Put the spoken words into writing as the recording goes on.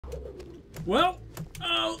Well,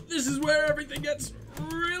 oh, this is where everything gets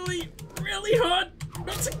really, really hard.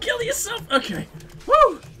 Not to kill yourself. Okay.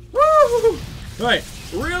 Woo! Woo! Right.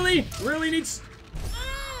 Really needs...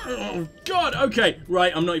 Oh, God. Okay.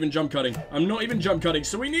 Right, I'm not even jump cutting. I'm not even jump cutting.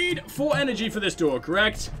 So we need 4 energy for this door,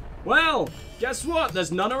 correct? Well, guess what?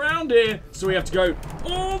 There's none around here. So we have to go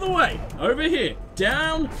all the way over here.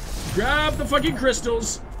 Down. Grab the fucking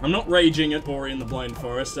crystals. I'm not raging at Ori in the Blind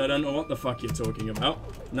Forest. I don't know what the fuck you're talking about.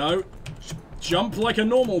 No. Jump like a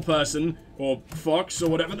normal person. Or fox, or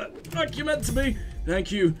whatever the fuck you're meant to be.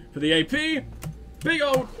 Thank you for the AP. Big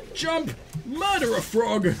old jump. Murder a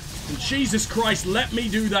frog. And Jesus Christ, let me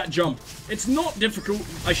do that jump. It's not difficult.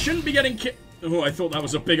 I shouldn't be getting Oh, I thought that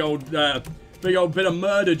was a big old bit of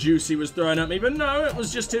murder juice he was throwing at me. But no, it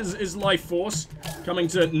was just his life force coming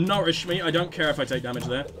to nourish me. I don't care if I take damage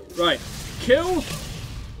there. Right. Kill.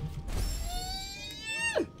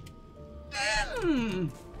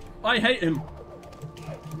 I hate him.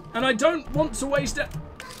 And I don't want to waste it.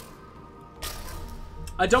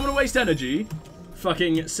 I don't want to waste energy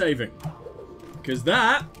fucking saving. Because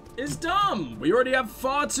that is dumb. We already have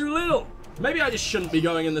far too little. Maybe I just shouldn't be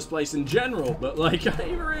going in this place in general, but like,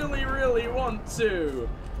 I really want to.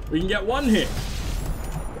 We can get 1 hit.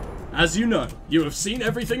 As you know, you have seen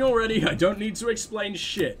everything already. I don't need to explain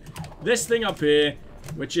shit. This thing up here,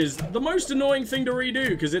 which is the most annoying thing to redo,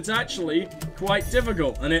 because it's actually quite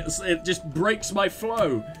difficult, and it just breaks my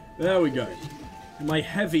flow. There we go. My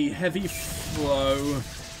heavy flow.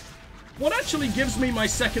 What actually gives me my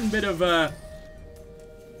second bit of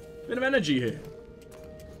energy here?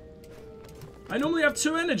 I normally have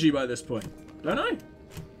 2 energy by this point, don't I?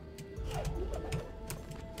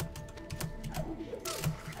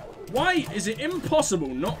 Why is it impossible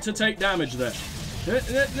not to take damage there?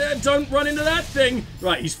 Don't run into that thing.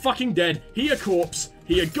 Right, he's fucking dead. He a corpse.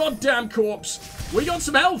 He a goddamn corpse. We got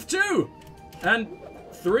some health too. And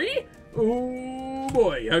 3? Ooh,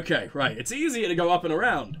 boy. Okay, right. It's easier to go up and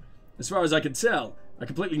around. As far as I can tell. I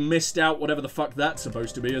completely missed out whatever the fuck that's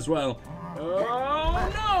supposed to be as well. Oh,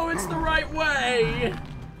 no, it's the right way.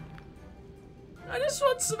 I just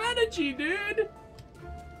want some energy, dude.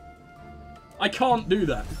 I can't do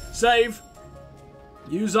that. Save.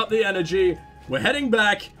 Use up the energy. We're heading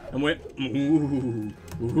back, and we're...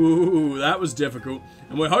 Ooh, that was difficult.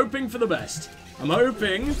 And we're hoping for the best. I'm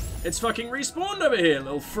hoping it's fucking respawned over here,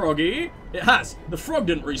 little froggy. It has. The frog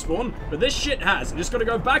didn't respawn, but this shit has. I'm just gonna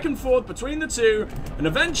go back and forth between the two, and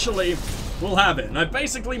eventually we'll have it. And I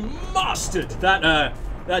basically mastered that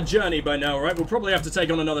journey by now, right? We'll probably have to take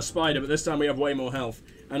on another spider, but this time we have way more health.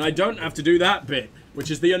 And I don't have to do that bit, which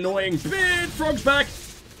is the annoying bit. Frog's back.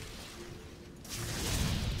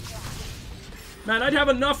 Man, I'd have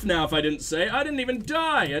enough now if I didn't say. I didn't even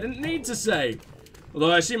die. I didn't need to say.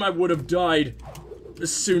 Although I assume I would have died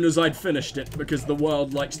as soon as I'd finished it, because the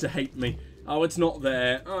world likes to hate me. Oh, it's not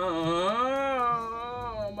there.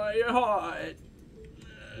 Oh, my heart.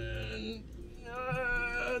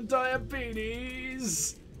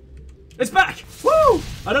 Diabetes. It's back! Woo!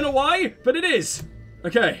 I don't know why, but it is.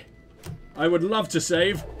 Okay. I would love to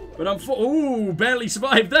save, but ooh, barely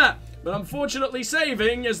survived that. But unfortunately,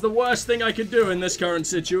 saving is the worst thing I could do in this current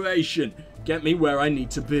situation. Get me where I need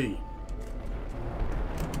to be.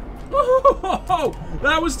 Oh,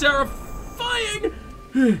 that was terrifying!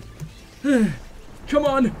 Come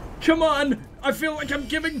on, come on! I feel like I'm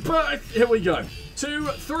giving birth! Here we go. 2,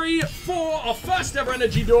 3, 4, our first ever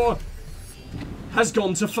energy door has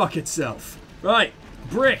gone to fuck itself. Right,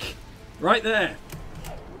 brick, right there.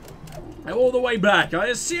 And all the way back. I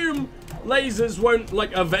assume lasers won't,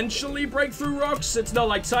 like, eventually break through rocks. It's not,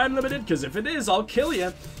 like, time limited, because if it is, I'll kill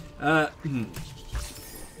you. There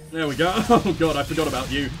we go. Oh, God, I forgot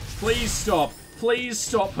about you. Please stop. Please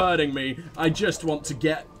stop hurting me. I just want to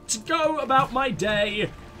go about my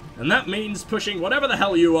day. And that means pushing whatever the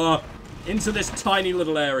hell you are into this tiny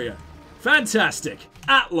little area. Fantastic.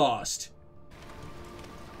 At last.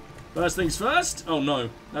 First things first. Oh, no.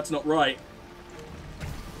 That's not right.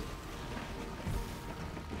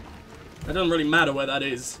 It doesn't really matter where that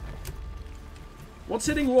is. What's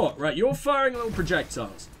hitting what? Right, you're firing little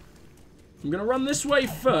projectiles. I'm gonna run this way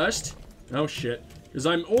first. Oh, shit. Because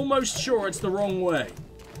I'm almost sure it's the wrong way.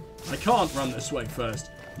 I can't run this way first.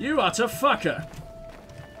 You utter fucker.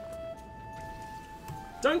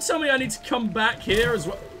 Don't tell me I need to come back here as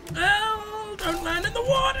well. Oh, don't land in the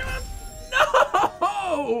water.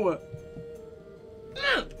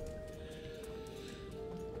 No!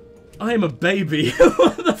 I am a baby.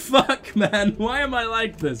 What the fuck, man? Why am I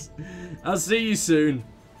like this? I'll see you soon.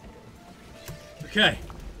 Okay.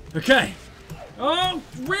 Okay. Oh,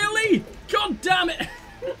 really? God damn it.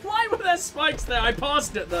 Why were there spikes there? I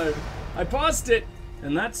passed it, though. I passed it.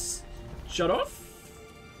 And that's... shut off?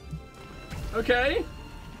 Okay.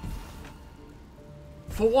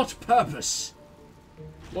 For what purpose?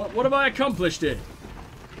 What have I accomplished here?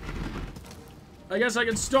 I guess I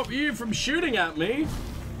can stop you from shooting at me.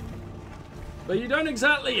 But you don't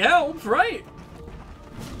exactly help, right?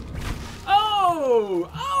 Oh!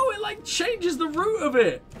 Oh, it like changes the route of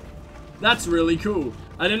it. That's really cool.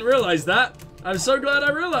 I didn't realize that. I'm so glad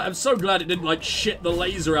I realized. I'm so glad it didn't like shit the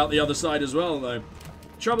laser out the other side as well, though.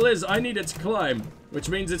 Trouble is, I need it to climb, which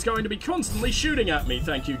means it's going to be constantly shooting at me.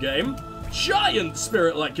 Thank you, game. Giant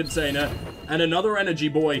spirit-like container and another energy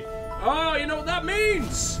boy. Oh, you know what that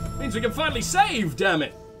means? It means we can finally save, damn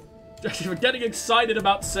it. We're getting excited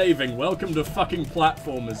about saving. Welcome to fucking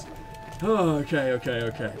platformers. Oh, okay.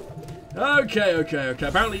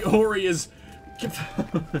 Apparently Ori is...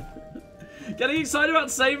 Getting excited about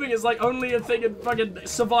saving is like only a thing in fucking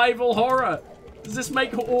survival horror. Does this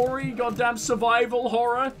make Ori goddamn survival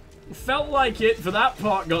horror? It felt like it for that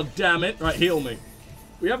part, goddammit. Right, heal me.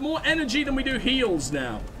 We have more energy than we do heals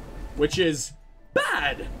now, which is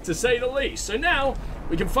bad, to say the least. So now,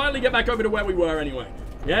 we can finally get back over to where we were anyway.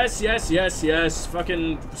 Yes.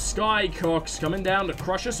 Fucking Skycocks coming down to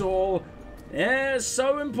crush us all. Yeah,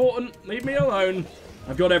 so important. Leave me alone.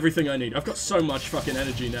 I've got everything I need. I've got so much fucking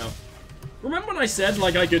energy now. Remember when I said,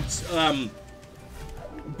 like, I could,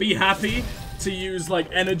 be happy to use, like,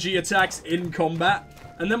 energy attacks in combat?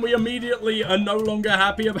 And then we immediately are no longer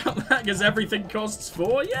happy about that because everything costs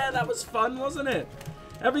 4? Yeah, that was fun, wasn't it?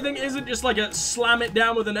 Everything isn't just like a slam it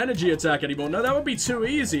down with an energy attack anymore. No, that would be too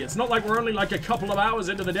easy. It's not like we're only like a couple of hours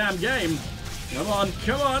into the damn game. Come on.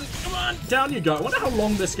 Down you go. I wonder how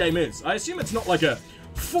long this game is. I assume it's not like a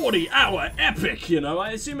 40-hour epic, you know?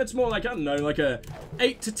 I assume it's more like, I don't know, like a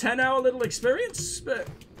 8 to 10-hour little experience, but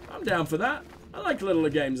I'm down for that. I like little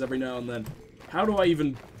games every now and then. How do I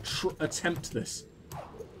even attempt this?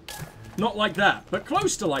 Not like that, but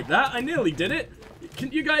close to like that. I nearly did it.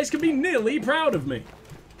 You guys can be nearly proud of me.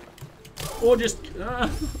 Or just...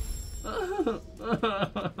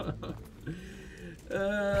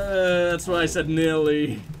 that's why I said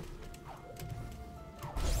nearly.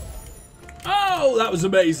 Oh, that was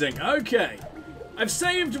amazing. Okay. I've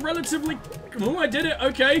saved relatively... Oh, I did it.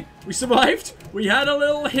 Okay. We survived. We had a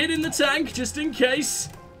little hit in the tank, just in case.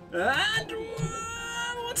 And...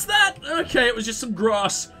 what's that? Okay, it was just some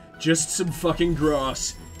grass. Just some fucking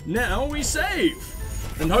grass. Now we save.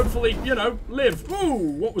 And hopefully, you know, live. Ooh,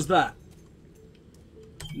 what was that?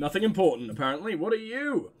 Nothing important, apparently. What are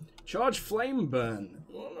you? Charge flame burn.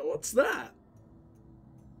 What's that?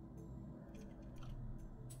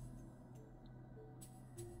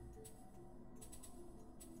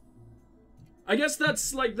 I guess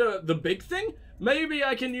that's like the big thing. Maybe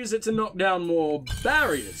I can use it to knock down more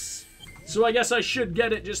barriers. So I guess I should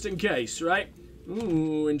get it just in case, right?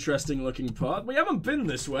 Ooh, interesting looking part. We haven't been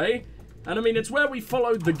this way. And I mean, it's where we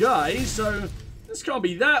followed the guy, so this can't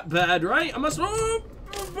be that bad, right? I must... Oh!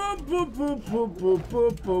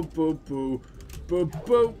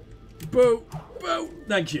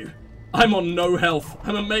 Thank you. I'm on no health.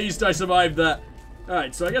 I'm amazed I survived that.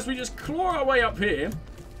 Alright, so I guess we just claw our way up here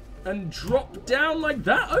and drop down like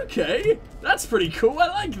that. Okay, that's pretty cool. I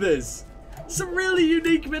like this. Some really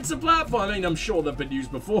unique bits of platform. I mean, I'm sure they've been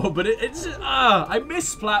used before, but it's just, I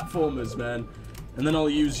miss platformers, man. And then I'll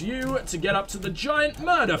use you to get up to the giant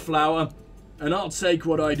murder flower, and I'll take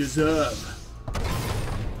what I deserve.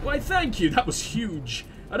 Why, thank you. That was huge.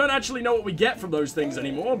 I don't actually know what we get from those things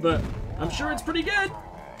anymore, but I'm sure it's pretty good.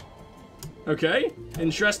 Okay,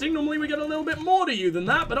 interesting. Normally we get a little bit more to you than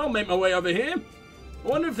that, but I'll make my way over here. I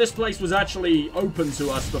wonder if this place was actually open to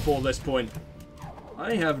us before this point.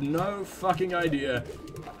 I have no fucking idea.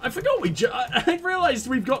 I forgot I realized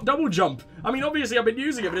we've got double jump. I mean, obviously I've been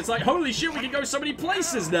using it, but it's like, holy shit, we can go so many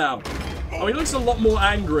places now. Oh, he looks a lot more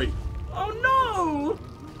angry. Oh, no.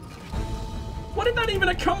 What did that even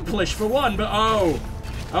accomplish for one? But, oh,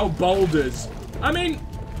 boulders. I mean,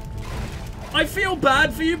 I feel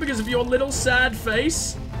bad for you because of your little sad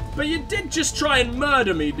face, but you did just try and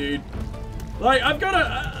murder me, dude. Like, I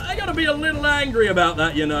gotta be a little angry about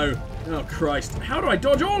that, you know. Oh, Christ. How do I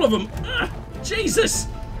dodge all of them? Ah, Jesus.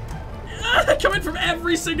 They're coming from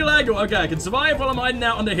every single angle. Okay, I can survive while I'm hiding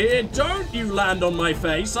out under here. Don't you land on my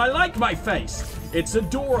face. I like my face. It's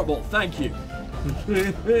adorable. Thank you.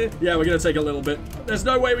 Yeah, we're gonna take a little bit. There's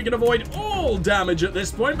no way we can avoid all damage at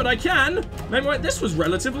this point, but I can. Maybe wait, this was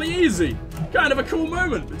relatively easy. Kind of a cool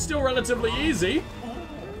moment, but still relatively easy.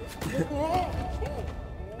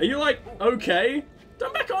 Are you like, okay?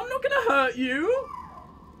 Don't back on, I'm not gonna hurt you.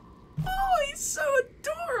 Oh, He's so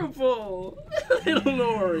adorable. Little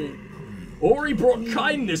Ori. Ori brought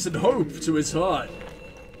kindness and hope to his heart.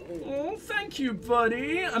 Oh, thank you,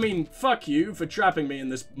 buddy. I mean, fuck you for trapping me in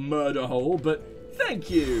this murder hole, but thank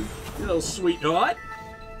you, you little sweetheart.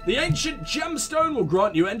 The ancient gemstone will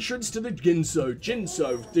grant you entrance to the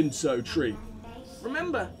Ginso tree.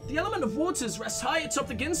 Remember, the element of waters rests high atop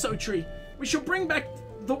the Ginso tree. We shall bring back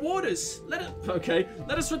the waters. Let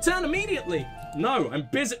us return immediately. No, I'm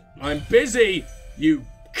busy. I'm busy, you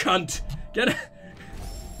cunt. Get it?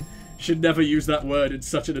 Should never use that word in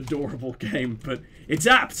such an adorable game, but it's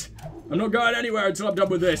apt. I'm not going anywhere until I'm done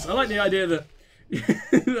with this. I like the idea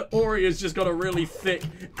that Ori has just got a really thick,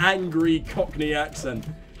 angry Cockney accent.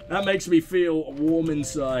 That makes me feel warm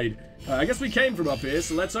inside. I guess we came from up here,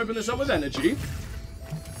 so let's open this up with energy.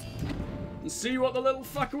 And see what the little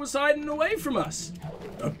fucker was hiding away from us.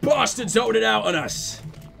 The bastard's holding out on us.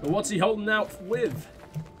 But what's he holding out with?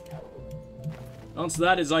 Answer to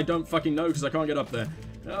that is I don't fucking know because I can't get up there.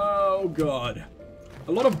 Oh, God.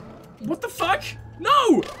 A lot of... What the fuck?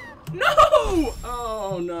 No! No!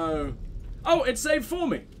 Oh, no. Oh, it saved for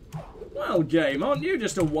me. Well, game, aren't you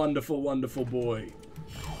just a wonderful, wonderful boy?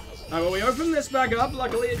 Alright, well, we opened this back up.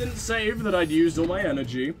 Luckily, it didn't save that I'd used all my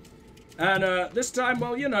energy. And, this time,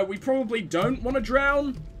 well, you know, we probably don't want to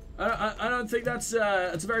drown. I don't think that's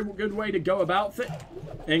a very good way to go about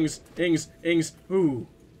things. Ings. Ooh.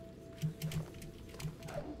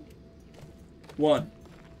 1.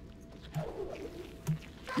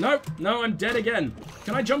 Nope. No, I'm dead again.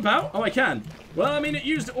 Can I jump out? Oh, I can. Well, I mean, it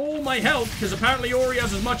used all my health, because apparently Ori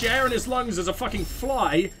has as much air in his lungs as a fucking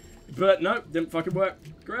fly. But, nope, didn't fucking work.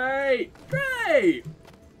 Great! Great!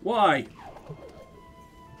 Why?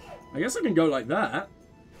 I guess I can go like that.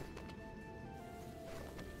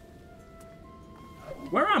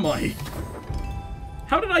 Where am I?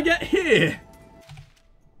 How did I get here?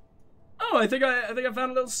 Oh, I think I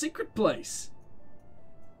found a little secret place.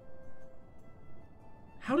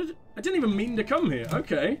 How did... I didn't even mean to come here.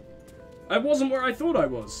 Okay. I wasn't where I thought I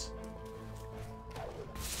was.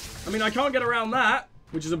 I mean, I can't get around that,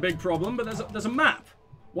 which is a big problem, but there's a map.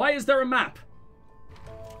 Why is there a map?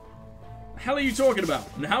 The hell are you talking about?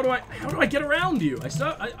 And how do I get around you?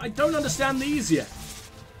 I don't understand these yet.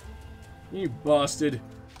 You bastard.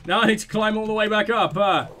 Now I need to climb all the way back up,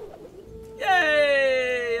 huh?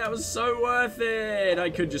 Yay! That was so worth it. I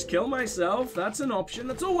could just kill myself. That's an option.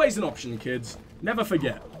 That's always an option, kids. Never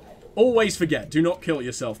forget. Always forget. Do not kill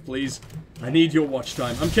yourself, please. I need your watch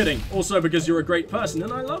time. I'm kidding. Also because you're a great person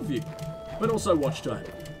and I love you. But also watch time.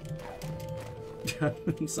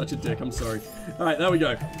 I'm such a dick. I'm sorry. Alright, there we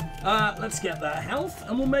go. Let's get that health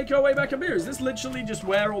and we'll make our way back up here. Is this literally just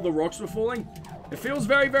where all the rocks were falling? It feels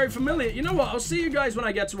very, very familiar. You know what? I'll see you guys when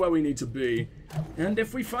I get to where we need to be. And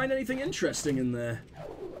if we find anything interesting in there.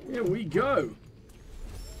 Here we go.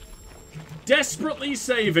 Desperately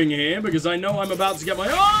saving here because I know I'm about to get my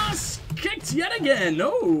ass kicked yet again.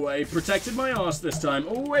 Oh, I protected my ass this time.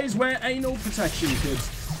 Always wear anal protection,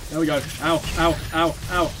 kids. There we go. Ow, ow, ow,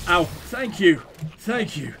 ow, ow. Thank you.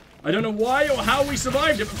 Thank you. I don't know why or how we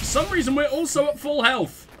survived it, but for some reason we're also at full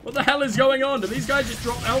health. What the hell is going on? Do these guys just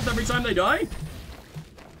drop health every time they die?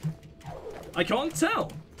 I can't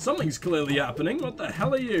tell. Something's clearly happening. What the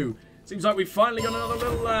hell are you? Seems like we've finally got another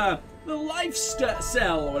little life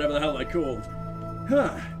cell, or whatever the hell they're called.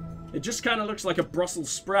 Huh. It just kind of looks like a Brussels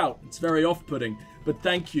sprout. It's very off-putting, but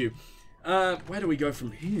thank you. Where do we go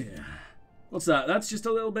from here? What's that? That's just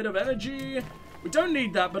a little bit of energy. We don't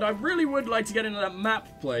need that, but I really would like to get into that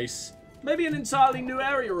map place. Maybe an entirely new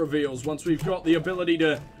area reveals once we've got the ability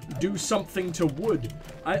to do something to wood.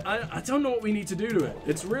 I don't know what we need to do to it.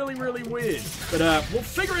 It's really, really weird. But we'll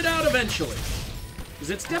figure it out eventually. Because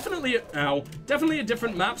it's definitely definitely a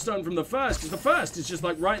different map stone from the first. Because the first is just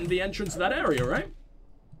like right in the entrance of that area, right?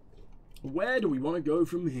 Where do we want to go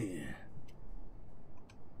from here?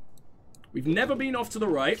 We've never been off to the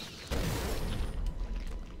right.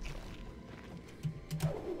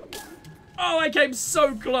 Oh, I came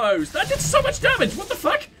so close. That did so much damage. What the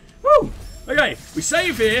fuck? Woo. Okay, we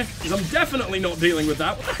save here, because I'm definitely not dealing with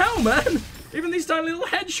that. What the hell, man? Even these tiny little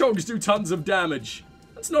hedgehogs do tons of damage.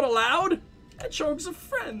 That's not allowed. Hedgehogs are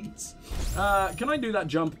friends. Can I do that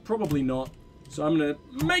jump? Probably not. So I'm going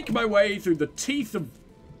to make my way through the teeth of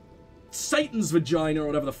Satan's vagina, or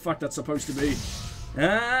whatever the fuck that's supposed to be.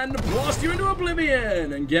 And blast you into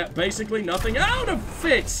oblivion, and get basically nothing out of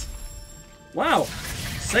it. Wow.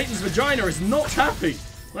 Satan's vagina is not happy.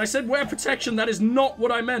 When I said wear protection, that is not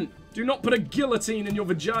what I meant. Do not put a guillotine in your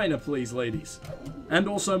vagina, please, ladies. And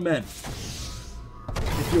also men.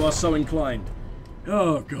 If you are so inclined.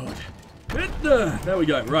 Oh, God. There we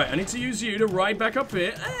go. Right, I need to use you to ride back up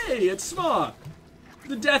here. Hey, it's smart.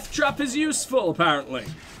 The death trap is useful, apparently.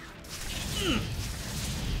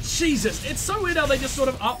 Jesus, it's so weird how they just sort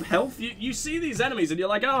of up health. You see these enemies and you're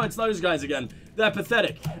like, oh, it's those guys again. They're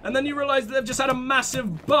pathetic. And then you realize that they've just had a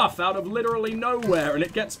massive buff out of literally nowhere, and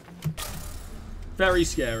it gets very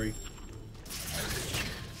scary.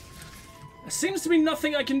 There seems to be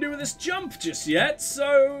nothing I can do with this jump just yet,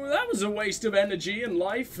 so that was a waste of energy and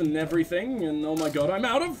life and everything. And oh my god, I'm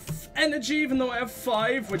out of energy even though I have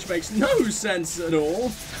 5, which makes no sense at all.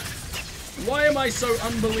 Why am I so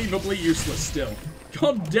unbelievably useless still?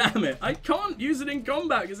 God damn it. I can't use it in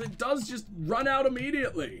combat because it does just run out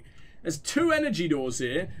immediately. There's 2 energy doors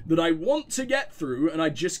here that I want to get through and I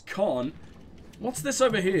just can't. What's this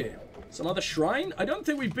over here? Some other shrine? I don't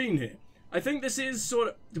think we've been here. I think this is sort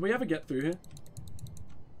of... Did we ever get through here?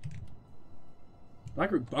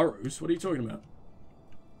 Blackroot Burrows? What are you talking about?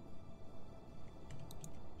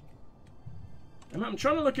 I'm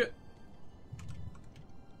trying to look at...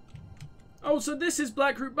 Oh, so this is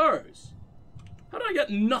Blackroot Burrows. How did I get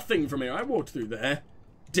nothing from here? I walked through there.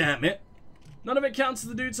 Damn it. None of it counts as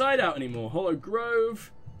the dude's hideout anymore. Hollow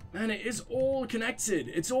Grove. Man, it is all connected.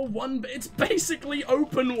 It's all one... It's basically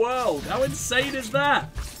open world. How insane is that?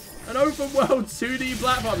 An open world 2D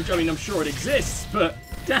platform, which I mean, I'm sure it exists, but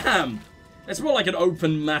damn. It's more like an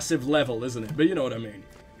open massive level, isn't it? But you know what I mean.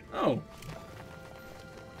 Oh.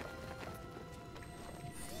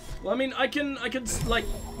 Well, I mean, I can like,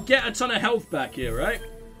 get a ton of health back here, right?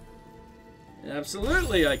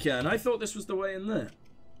 Absolutely I can. I thought this was the way in there.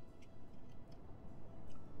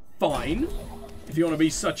 Fine. If you want to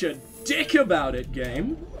be such a dick about it,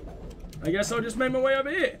 game. I guess I'll just make my way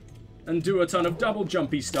over here. And do a ton of double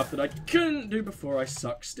jumpy stuff that I couldn't do before. I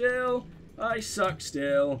suck still. I suck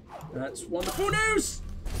still. That's wonderful news!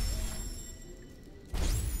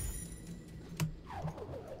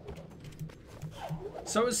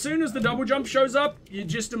 So as soon as the double jump shows up, you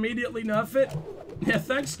just immediately nerf it? Yeah,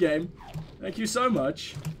 thanks, game. Thank you so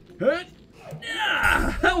much.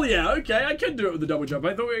 Yeah, hell yeah, okay, I could do it with the double jump.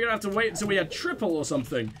 I thought we were gonna have to wait until we had triple or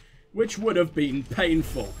something, which would have been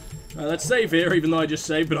painful. Let's save here, even though I just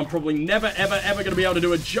saved, but I'm probably never, ever, ever gonna be able to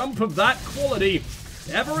do a jump of that quality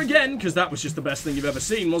ever again, because that was just the best thing you've ever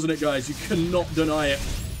seen, wasn't it, guys? You cannot deny it.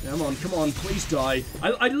 Come on, please die.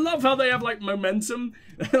 I love how they have, like, momentum.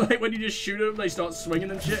 Like, when you just shoot at them, they start swinging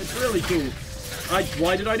and shit. It's really cool.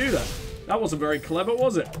 Why did I do that? That wasn't very clever,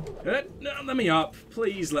 was it? No, let me up.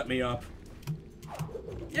 Please let me up.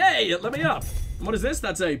 Yay, let me up. And what is this?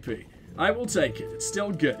 That's AP. I will take it. It's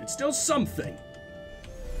still good. It's still something.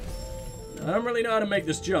 I don't really know how to make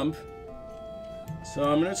this jump. So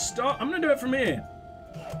I'm gonna do it from here.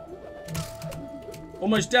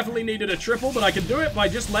 Almost definitely needed a triple, but I can do it by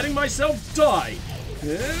just letting myself die.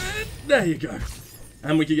 There you go.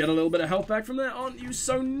 And we can get a little bit of health back from there. Aren't you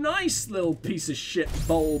so nice, little piece of shit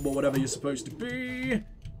bulb or whatever you're supposed to be?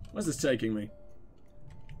 Where's this taking me?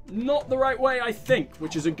 Not the right way, I think,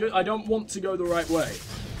 which is a good... I don't want to go the right way.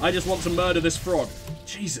 I just want to murder this frog.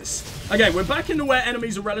 Jesus. Okay, we're back into where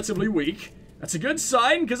enemies are relatively weak. That's a good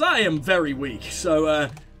sign, because I am very weak. So,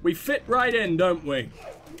 we fit right in, don't we?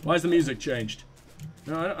 Why has the music changed?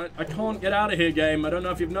 No, I can't get out of here, game. I don't know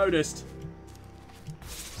if you've noticed.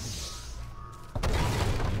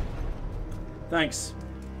 Thanks.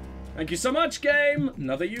 Thank you so much, game.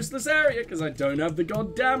 Another useless area, because I don't have the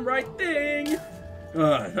goddamn right thing.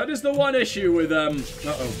 That is the one issue with,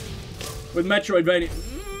 with Metroidvania.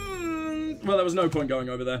 Well, there was no point going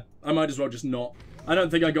over there. I might as well just not. I don't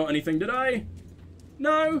think I got anything, did I?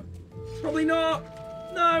 No. Probably not.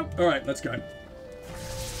 No. Alright, let's go.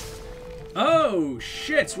 Oh,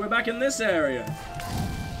 shit. We're back in this area.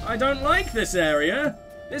 I don't like this area.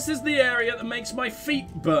 This is the area that makes my feet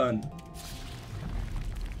burn.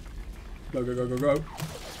 Go, go, go, go, go.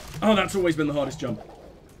 Oh, that's always been the hardest jump.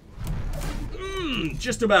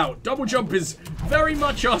 Just about. Double jump is very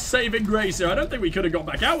much our saving grace here. I don't think we could have got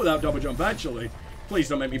back out without double jump, actually. Please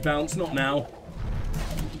don't make me bounce. Not now.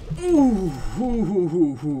 Ooh. Ooh, ooh,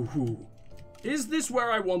 ooh, ooh, ooh. Is this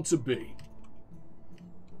where I want to be?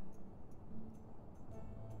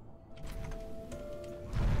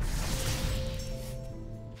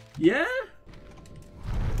 Yeah?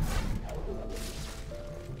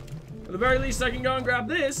 At the very least, I can go and grab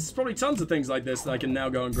this. There's probably tons of things like this that I can now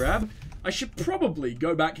go and grab. I should probably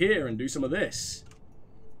go back here and do some of this.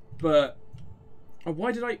 But... oh,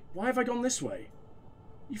 why have I gone this way?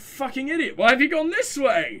 You fucking idiot. Why have you gone this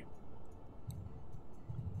way?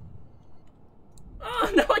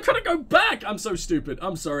 Oh, no, I gotta go back. I'm so stupid.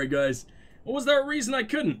 I'm sorry, guys. Or was there a reason I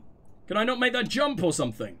couldn't? Can I not make that jump or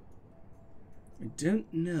something? I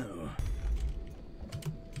don't know.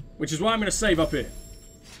 Which is why I'm going to save up here.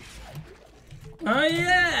 Oh,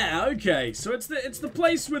 yeah. Okay. So it's the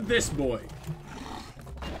place with this boy.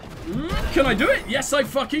 Can I do it? Yes, I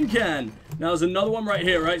fucking can. Now, there's another one right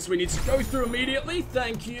here, right? So we need to go through immediately.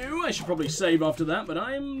 Thank you. I should probably save after that, but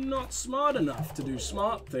I'm not smart enough to do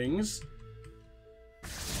smart things.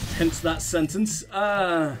 Hence that sentence.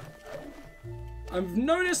 I've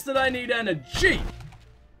noticed that I need energy.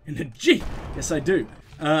 Energy. Yes, I do.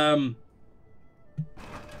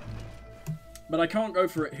 But I can't go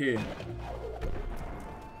for it here.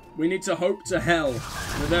 We need to hope to hell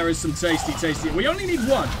that there is some tasty. We only need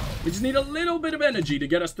one. We just need a little bit of energy to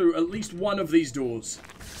get us through at least one of these doors.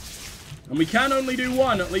 And we can only do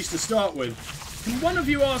one, at least to start with. Can one of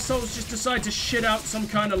you arseholes just decide to shit out some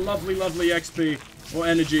kind of lovely XP or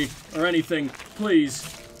energy or anything, please?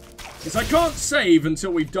 Because I can't save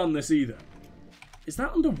until we've done this either. Is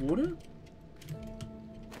that underwater?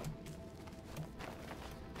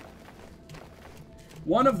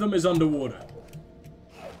 One of them is underwater.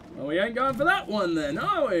 Well, we ain't going for that one then,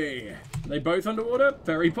 are we? Are they both underwater?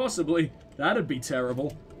 Very possibly. That'd be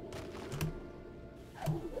terrible.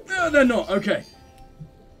 No, they're not. Okay.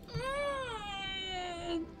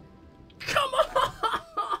 Come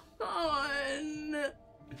on!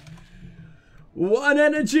 One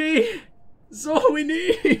energy! That's all we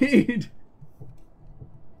need!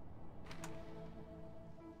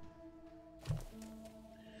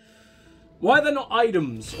 Why are there not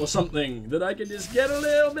items or something that I can just get a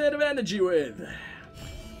little bit of energy with?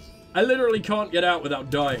 I literally can't get out without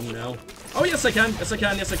dying now. Oh, yes I can. Yes I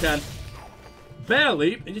can. Yes I can.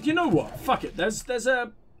 Barely. You know what? Fuck it. There's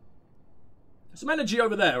some energy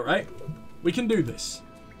over there, right? We can do this.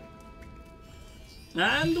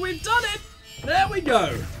 And we've done it. There we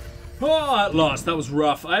go. Oh, at last. That was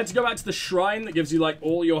rough. I had to go back to the shrine that gives you, like,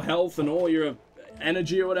 all your health and all your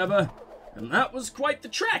energy or whatever. And that was quite the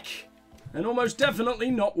trek. And almost definitely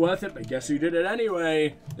not worth it, but guess who did it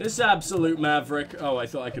anyway? This absolute maverick. Oh, I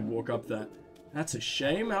thought I could walk up that. That's a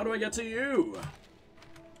shame. How do I get to you?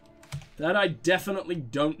 That I definitely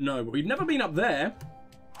don't know, but we've never been up there.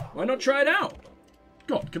 Why not try it out?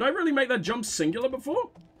 God, could I really make that jump singular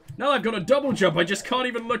before? Now I've got a double jump, I just can't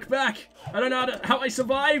even look back. I don't know how I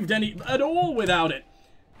survived at all without it.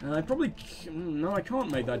 And I probably... No, I can't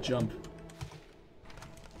make that jump.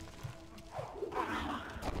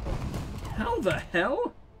 How the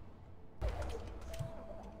hell?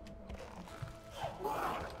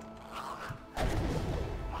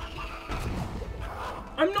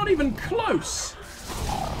 I'm not even close.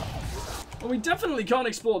 Well, we definitely can't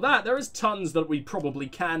explore that. There is tons that we probably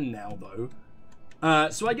can now, though.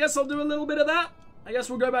 So I guess I'll do a little bit of that. I guess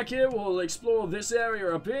we'll go back here. We'll explore this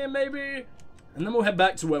area up here, maybe. And then we'll head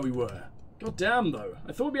back to where we were. God damn, though.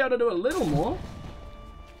 I thought we'd be able to do a little more.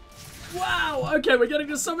 Wow, okay, we're getting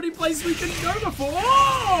to so many places we couldn't go before.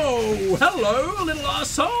 Oh, hello, little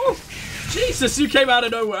asshole. Jesus, you came out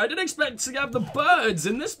of nowhere. I didn't expect to have the birds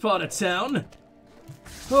in this part of town.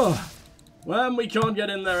 Oh, well, we can't get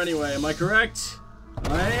in there anyway, am I correct?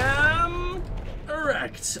 I am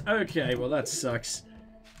correct. Okay, well, that sucks.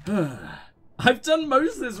 I've done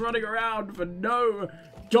most of this running around for no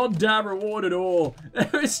goddamn reward at all.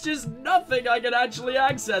 There is just nothing I can actually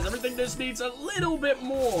access. Everything just needs a little bit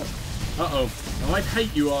more. Uh-oh. Oh, I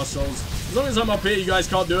hate you arseholes. As long as I'm up here, you guys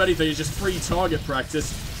can't do anything. It's just free target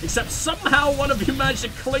practice. Except somehow one of you managed to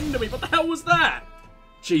cling to me. What the hell was that?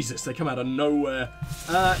 Jesus, they come out of nowhere.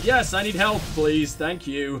 Yes, I need help, please. Thank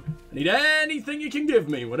you. I need anything you can give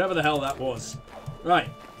me, whatever the hell that was. Right.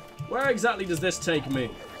 Where exactly does this take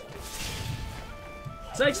me?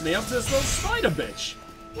 It takes me up to this little spider bitch.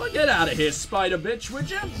 Well, get out of here, spider bitch,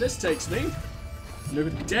 would you? This takes me to a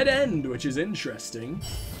dead end, which is interesting.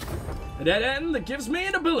 A dead end that gives me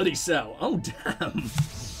an ability cell. Oh, damn.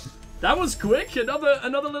 That was quick.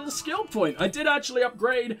 Another little skill point. I did actually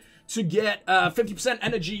upgrade to get 50%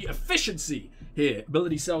 energy efficiency here.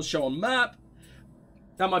 Ability cells show on map.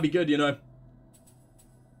 That might be good, you know.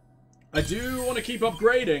 I do want to keep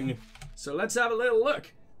upgrading. So let's have a little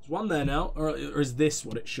look. There's one there now. Or is this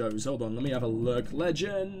what it shows? Hold on, let me have a look.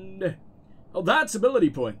 Legend. Oh, that's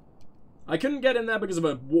ability point. I couldn't get in there because of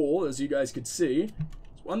a wall, as you guys could see.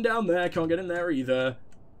 There's one down there. Can't get in there either.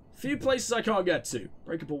 Few places I can't get to.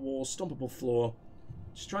 Breakable wall, stompable floor.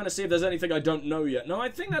 Just trying to see if there's anything I don't know yet. No, I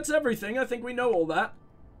think that's everything. I think we know all that.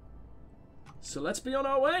 So let's be on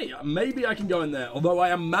our way. Maybe I can go in there. Although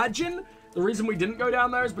I imagine the reason we didn't go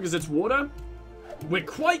down there is because it's water. We're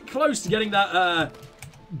quite close to getting that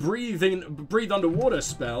breathe underwater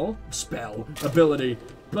ability.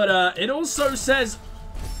 But it also says,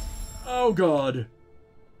 oh god.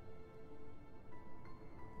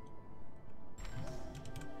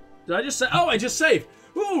 Did I just say? Oh, I just saved.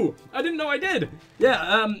 Ooh, I didn't know I did.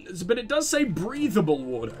 Yeah, but it does say breathable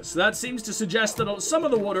water. So that seems to suggest that some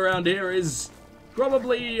of the water around here is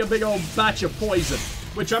probably a big old batch of poison.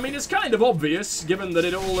 Which, I mean, is kind of obvious, given that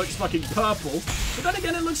it all looks fucking purple. But then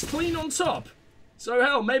again, it looks clean on top. So,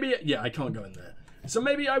 hell, maybe... Yeah, I can't go in there. So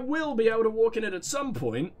maybe I will be able to walk in it at some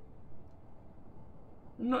point.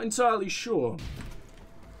 I'm not entirely sure.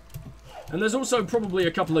 And there's also probably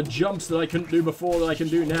a couple of jumps that I couldn't do before that I can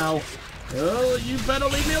do now. Oh, you better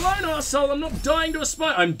leave me alone, arsehole. I'm not dying to a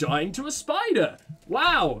spider. I'm dying to a spider.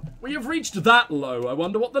 Wow, we have reached that low. I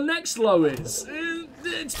wonder what the next low is.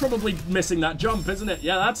 It's probably missing that jump, isn't it?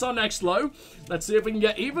 Yeah, that's our next low. Let's see if we can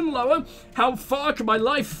get even lower. How far can my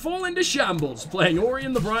life fall into shambles? Playing Ori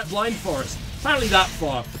in the Blind Forest. Apparently that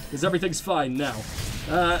far, because everything's fine now.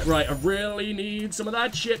 Right, I really need some of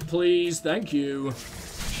that shit, please. Thank you.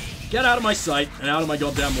 Get out of my sight and out of my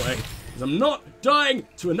goddamn way. Because I'm not dying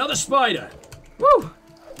to another spider. Woo!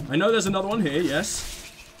 I know there's another one here, yes.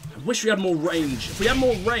 I wish we had more range. If we had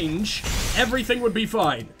more range, everything would be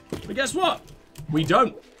fine. But guess what? We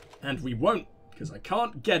don't. And we won't. Because I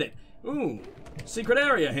can't get it. Ooh. Secret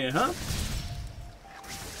area here, huh?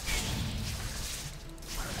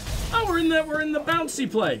 Oh, we're in the bouncy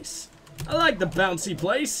place. I like the bouncy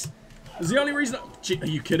place. It's the only reason... Are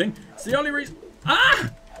you kidding? It's the only reason...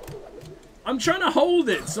 Ah! I'm trying to hold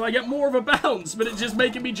it so I get more of a bounce, but it's just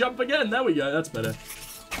making me jump again. There we go. That's better.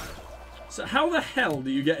 So how the hell do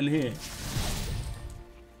you get in here?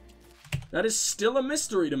 That is still a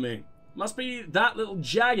mystery to me. Must be that little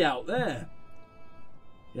jag out there.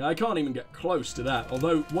 Yeah, I can't even get close to that.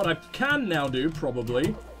 Although, what I can now do,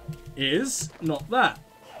 probably, is... Not that.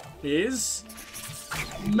 Is...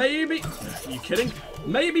 Maybe... Are you kidding?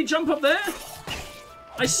 Maybe jump up there?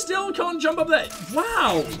 I still can't jump up there.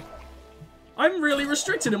 Wow! I'm really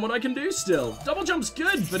restricted in what I can do still. Double jump's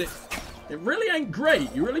good, but it really ain't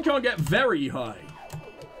great. You really can't get very high.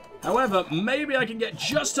 However, maybe I can get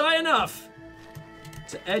just high enough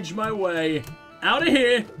to edge my way out of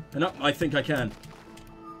here and up. I think I can.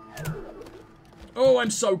 Oh,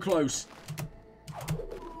 I'm so close.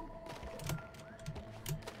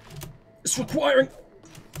 It's requiring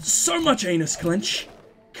so much anus clench.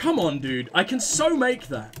 Come on, dude. I can so make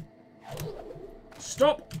that.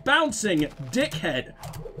 Stop bouncing, dickhead.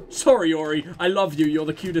 Sorry, Ori. I love you. You're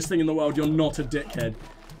the cutest thing in the world. You're not a dickhead.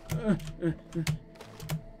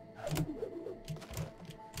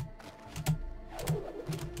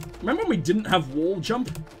 Remember when we didn't have wall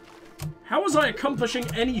jump? How was I accomplishing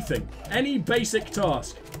anything? Any basic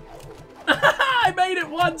task? I made it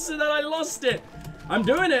once and then I lost it. I'm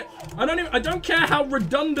doing it. I don't care how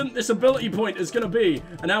redundant this ability point is going to be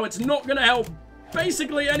and how it's not going to help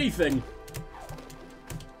basically anything.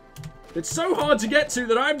 It's so hard to get to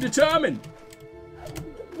that I'm determined.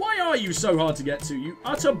 Why are you so hard to get to, you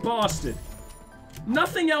utter bastard?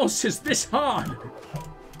 Nothing else is this hard.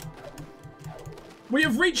 We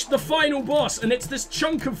have reached the final boss, and it's this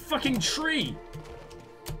chunk of fucking tree.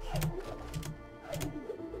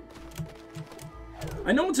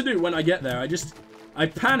 I know what to do when I get there. I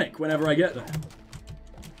panic whenever I get there.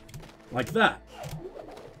 Like that.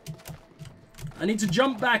 I need to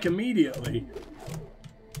jump back immediately.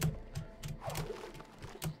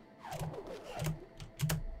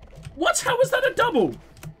 What? How was that a double?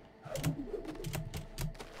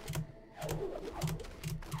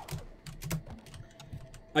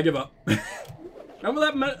 I give up. Remember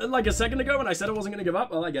that like a second ago when I said I wasn't going to give up?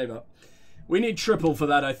 Well, I gave up. We need triple for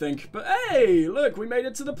that, I think. But hey, look, we made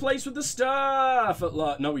it to the place with the stuff at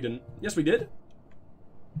last. No, we didn't. Yes, we did.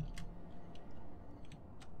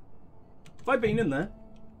 Have I been in there?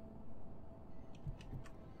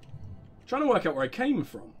 Trying to work out where I came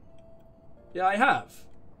from. Yeah, I have.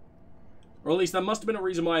 Or at least there must have been a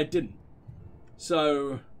reason why I didn't.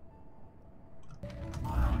 So...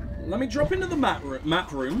 let me drop into the map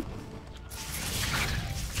room.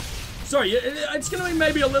 Sorry, it's going to be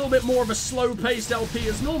maybe a little bit more of a slow-paced LP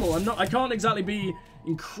as normal. I can't exactly be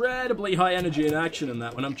incredibly high energy in action in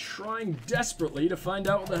that when I'm trying desperately to find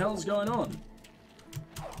out what the hell's going on.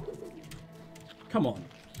 Come on.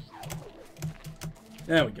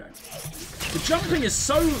 There we go. The jumping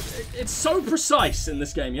is it's so precise in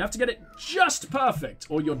this game. You have to get it just perfect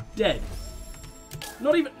or you're dead.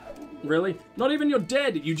 Not even... Really? Not even you're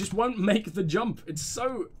dead. You just won't make the jump. It's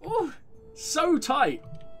so... oh, so tight.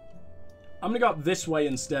 I'm gonna go up this way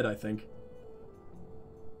instead, I think.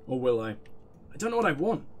 Or will I? I don't know what I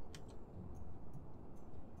want.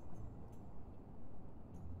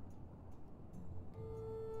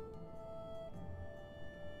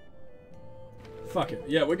 Fuck it.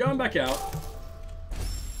 Yeah, we're going back out.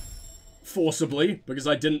 forcibly, because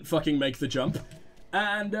I didn't fucking make the jump.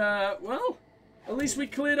 And, well, at least we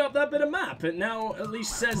cleared up that bit of map. It now at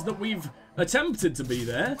least says that we've attempted to be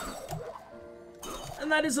there.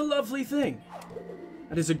 And that is a lovely thing.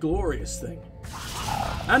 That is a glorious thing.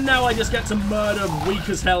 And now I just get to murder weak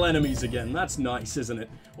as hell enemies again. That's nice, isn't it?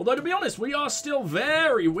 Although, to be honest, we are still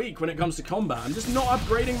very weak when it comes to combat. I'm just not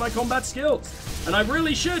upgrading my combat skills. And I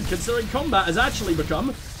really should, considering combat has actually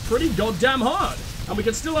become pretty goddamn hard. And we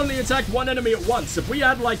can still only attack one enemy at once. If we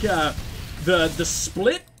had, like, the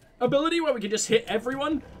split ability where we could just hit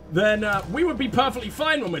everyone, then we would be perfectly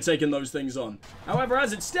fine when we're taking those things on. However,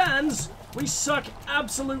 as it stands, we suck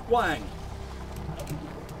absolute wang.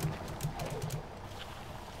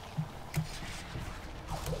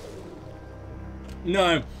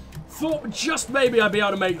 No. Thought just maybe I'd be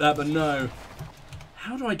able to make that, but no.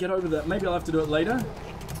 How do I get over that? Maybe I'll have to do it later.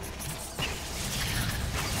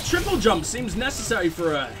 Triple jump seems necessary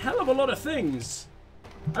for a hell of a lot of things.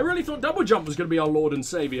 I really thought double jump was going to be our Lord and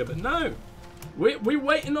Savior, but no. We're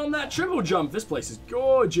waiting on that triple jump. This place is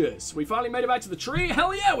gorgeous. We finally made it back to the tree.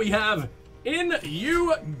 Hell yeah, we have. In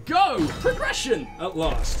you go. Progression at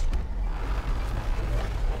last.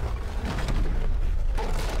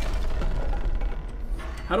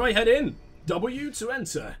 How do I head in? W to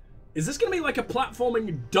enter. Is this going to be like a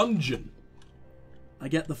platforming dungeon? I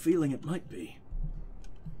get the feeling it might be.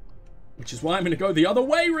 Which is why I'm going to go the other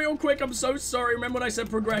way real quick. I'm so sorry. Remember when I said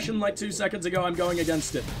progression like 2 seconds ago? I'm going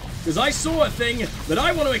against it. Because I saw a thing that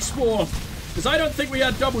I want to explore. Because I don't think we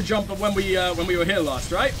had double jump when we were here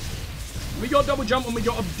last, right? We got double jump when we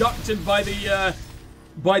got abducted by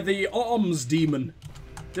the arms demon.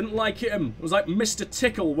 Didn't like him. It was like Mr.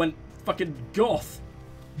 Tickle went fucking goth.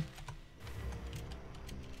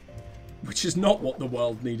 Which is not what the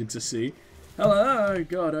world needed to see. Oh,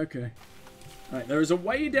 God, okay. Alright, there is a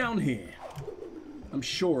way down here. I'm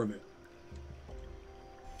sure of it.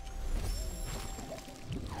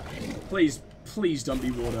 Please, please don't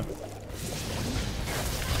be water.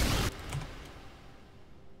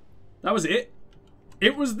 That was it?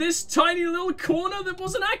 It was this tiny little corner that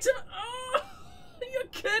wasn't active? Oh, you're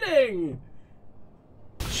kidding!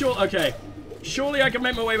 Sure, okay. Surely I can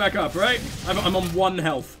make my way back up, right? I'm on 1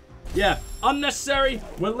 health. Yeah, unnecessary.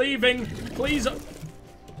 We're leaving. Please.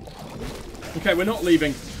 Okay, we're not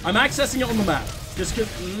leaving. I'm accessing it on the map. Just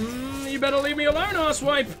because. You better leave me alone,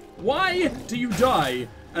 arsewipe. Why do you die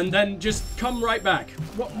and then just come right back?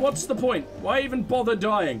 What's the point? Why even bother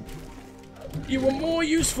dying? You were more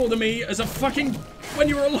useful to me as a fucking. When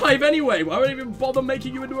you were alive anyway. Why would I even bother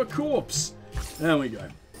making you into a corpse? There we go.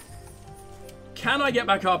 Can I get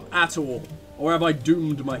back up at all? Or have I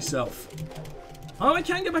doomed myself? Oh, I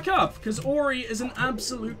can get back up, because Ori is an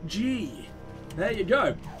absolute G. There you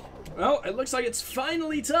go. Well, it looks like it's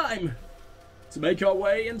finally time to make our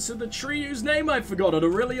way into the tree whose name I forgot at a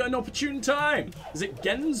really inopportune time. Is it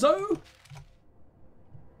Genzo?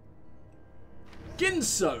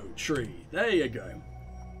 Ginso tree. There you go.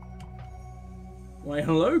 Why,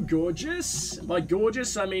 hello, gorgeous. By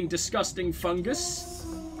gorgeous, I mean disgusting fungus.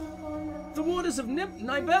 The waters of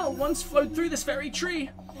Nibel once flowed through this very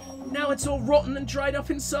tree. Now it's all rotten and dried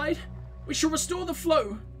up inside. We shall restore the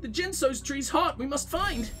flow. The Jinso's tree's heart we must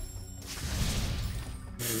find.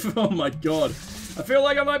 Oh my god. I feel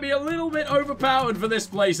like I might be a little bit overpowered for this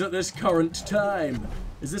place at this current time.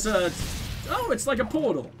 Is this a... Oh, it's like a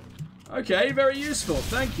portal. Okay, very useful.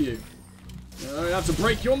 Thank you. I have to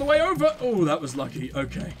break you on the way over. Oh, that was lucky.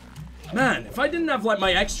 Okay. Man, if I didn't have like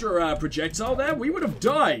my extra projectile there, we would have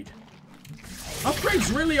died.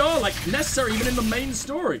 Upgrades really are, like, necessary even in the main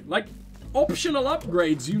story. Like, optional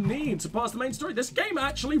upgrades you need to pass the main story. This game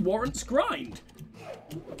actually warrants grind.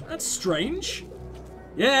 That's strange.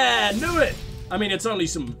 Yeah, knew it! I mean, it's only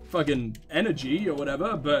some fucking energy or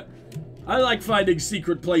whatever, but I like finding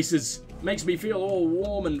secret places. Makes me feel all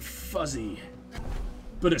warm and fuzzy.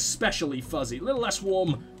 But especially fuzzy. A little less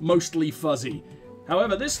warm, mostly fuzzy.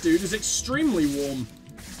 However, this dude is extremely warm.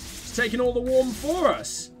 He's taking all the warm for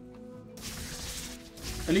us.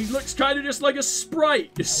 And he looks kind of just like a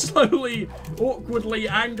sprite, just slowly, awkwardly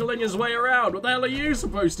angling his way around. What the hell are you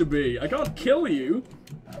supposed to be? I can't kill you.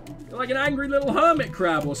 You're like an angry little hermit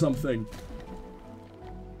crab or something.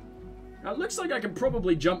 Now, it looks like I can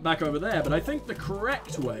probably jump back over there, but I think the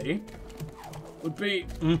correct way would be...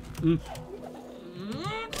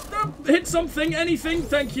 hit something, anything,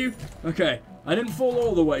 thank you. Okay, I didn't fall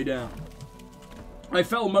all the way down. I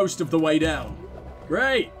fell most of the way down.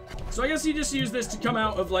 Great. So I guess you just use this to come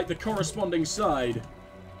out of, like, the corresponding side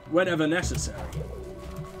whenever necessary.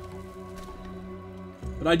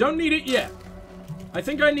 But I don't need it yet. I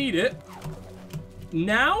think I need it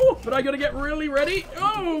now? But I gotta get really ready?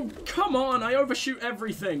 Oh, come on. I overshoot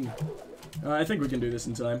everything. I think we can do this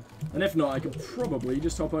in time. And if not, I could probably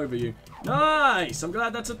just hop over you. Nice! I'm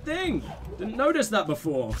glad that's a thing. Didn't notice that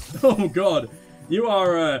before. Oh, God. You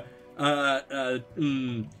are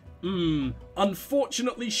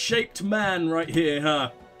unfortunately shaped man right here,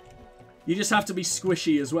 huh? You just have to be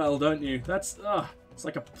squishy as well, don't you? That's, it's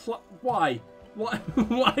like a why?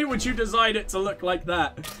 Why would you design it to look like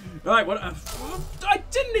that? Alright, what? I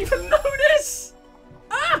didn't even notice!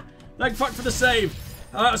 Ah! Thank fuck for the save.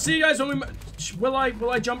 I'll see you guys when we... Will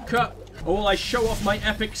I jump cut? Or will I show off my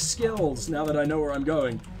epic skills now that I know where I'm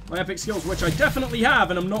going? My epic skills, which I definitely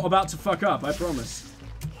have, and I'm not about to fuck up, I promise.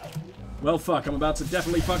 Well, fuck, I'm about to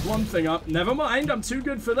definitely fuck one thing up. Never mind, I'm too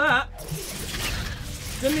good for that.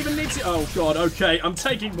 Didn't even need to... Oh, God, okay. I'm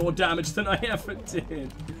taking more damage than I ever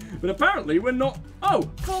did. But apparently, we're not... Oh,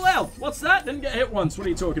 full health. What's that? Didn't get hit once. What are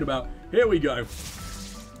you talking about? Here we go.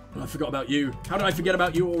 Oh, I forgot about you. How did I forget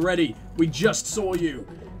about you already? We just saw you.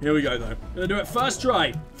 Here we go, though. Gonna do it first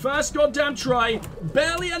try. First goddamn try.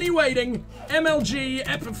 Barely any waiting. MLG.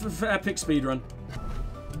 Epic speedrun.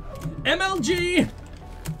 MLG.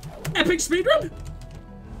 Epic speedrun?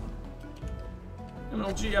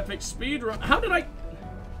 MLG epic speedrun. How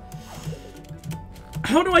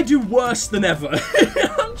do I do worse than ever?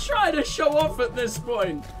 I'm trying to show off at this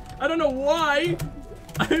point. I don't know why.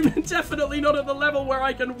 I'm definitely not at the level where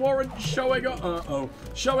I can warrant showing off.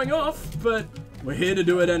 Showing off, but we're here to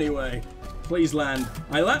do it anyway. Please land.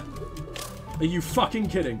 I land? Are you fucking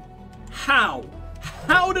kidding? How?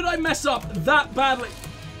 How did I mess up that badly?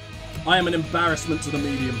 I am an embarrassment to the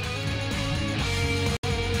medium.